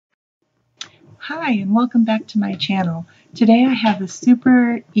Hi, and welcome back to my channel. Today I have a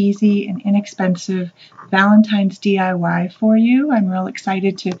super easy and inexpensive Valentine's DIY for you. I'm real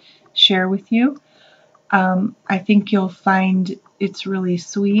excited to share with you. I think you'll find it's really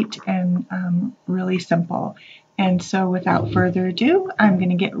sweet and really simple. And so without further ado, I'm going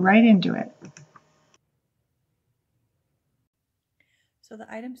to get right into it. So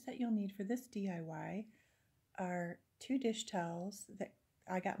the items that you'll need for this DIY are 2 dish towels that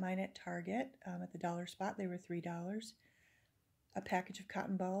I got mine at Target at the dollar spot. They were $3. A package of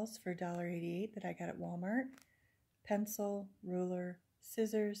cotton balls for $1.88 that I got at Walmart, pencil, ruler,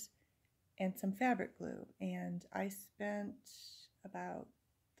 scissors, and some fabric glue. And I spent about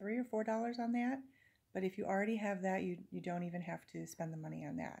 $3 or $4 on that. But if you already have that, you don't even have to spend the money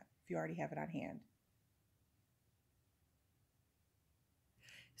on that if you already have it on hand.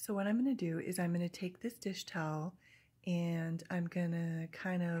 So what I'm going to do is I'm going to take this dish towel and I'm going to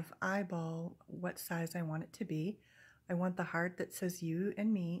kind of eyeball what size I want it to be. I want the heart that says you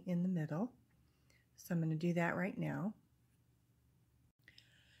and me in the middle. So I'm going to do that right now.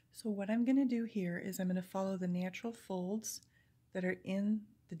 So what I'm going to do here is I'm going to follow the natural folds that are in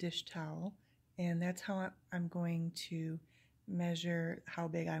the dish towel, and that's how I'm going to measure how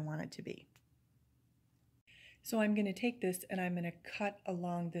big I want it to be. So I'm going to take this and I'm going to cut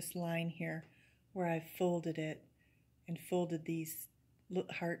along this line here where I've folded it and folded these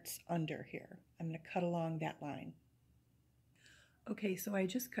hearts under here. I'm going to cut along that line. Okay, so I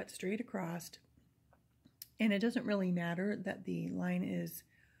just cut straight across, and it doesn't really matter that the line is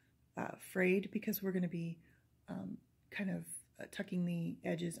frayed because we're going to be kind of tucking the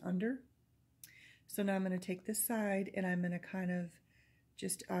edges under. So now I'm going to take this side and I'm going to kind of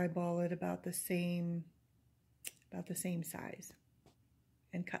just eyeball it about the same size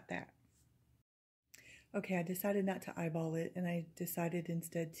and cut that. Okay, I decided not to eyeball it, and I decided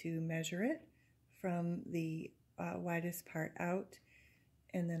instead to measure it from the widest part out,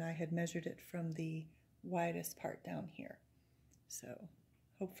 and then I had measured it from the widest part down here. So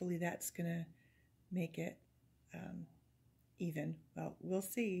hopefully that's gonna make it even. Well, we'll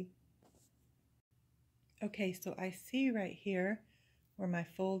see. Okay, so I see right here where my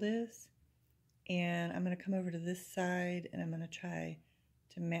fold is, and I'm going to come over to this side and I'm going to try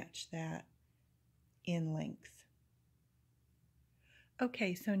to match that in length.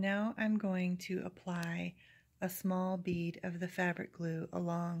 Okay, so now I'm going to apply a small bead of the fabric glue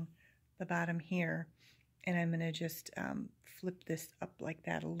along the bottom here, and I'm going to just flip this up like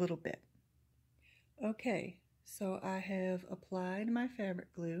that a little bit. Okay, so I have applied my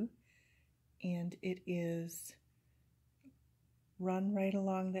fabric glue, and it is run right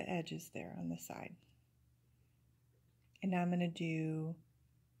along the edges there on the side. And now I'm going to do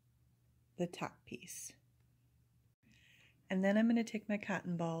the top piece. And then I'm going to take my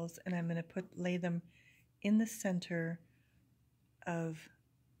cotton balls and I'm going to lay them in the center of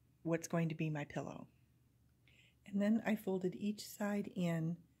what's going to be my pillow. And then I folded each side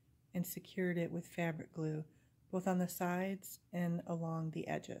in and secured it with fabric glue, both on the sides and along the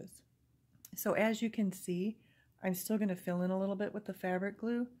edges. So as you can see, I'm still going to fill in a little bit with the fabric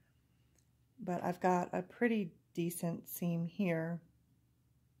glue, but I've got a pretty decent seam here.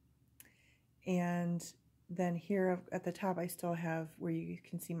 And then here at the top, I still have where you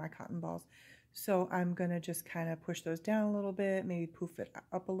can see my cotton balls. So I'm going to just kind of push those down a little bit, maybe poof it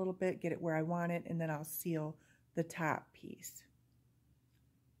up a little bit, get it where I want it, and then I'll seal the top piece.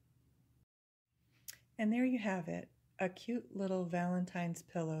 And there you have it, a cute little Valentine's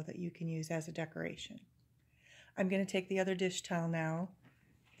pillow that you can use as a decoration. I'm going to take the other dish towel now,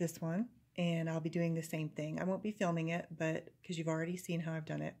 this one, and I'll be doing the same thing. I won't be filming it, but because you've already seen how I've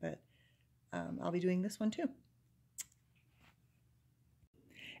done it, but I'll be doing this one too.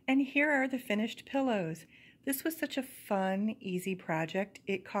 And here are the finished pillows. This was such a fun, easy project.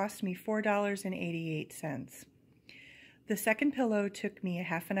 It cost me $4.88. The second pillow took me a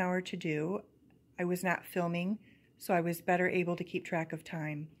half an hour to do. I was not filming, so I was better able to keep track of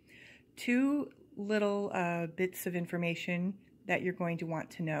time. 2 little bits of information that you're going to want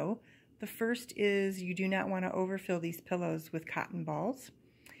to know. The first is you do not want to overfill these pillows with cotton balls.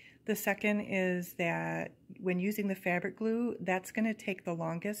 The second is that when using the fabric glue, that's going to take the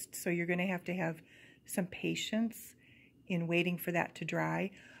longest, so you're going to have some patience in waiting for that to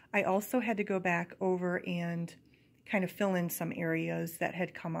dry. I also had to go back over and kind of fill in some areas that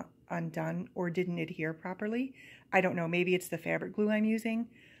had come undone or didn't adhere properly. I don't know, maybe it's the fabric glue I'm using.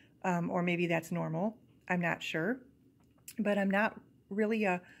 Or maybe that's normal. I'm not sure. But I'm not really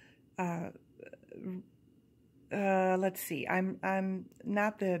let's see, I'm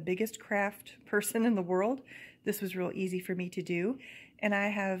not the biggest craft person in the world. This was real easy for me to do. and I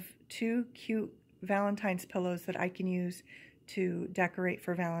have 2 cute Valentine's pillows that I can use to decorate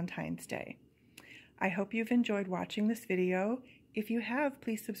for Valentine's Day. I hope you've enjoyed watching this video. If you have,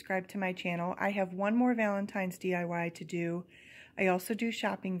 please subscribe to my channel. I have one more Valentine's DIY to do. I also do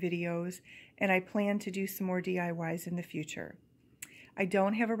shopping videos, and I plan to do some more DIYs in the future. I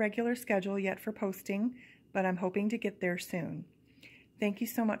don't have a regular schedule yet for posting, but I'm hoping to get there soon. Thank you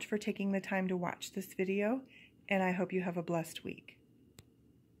so much for taking the time to watch this video, and I hope you have a blessed week.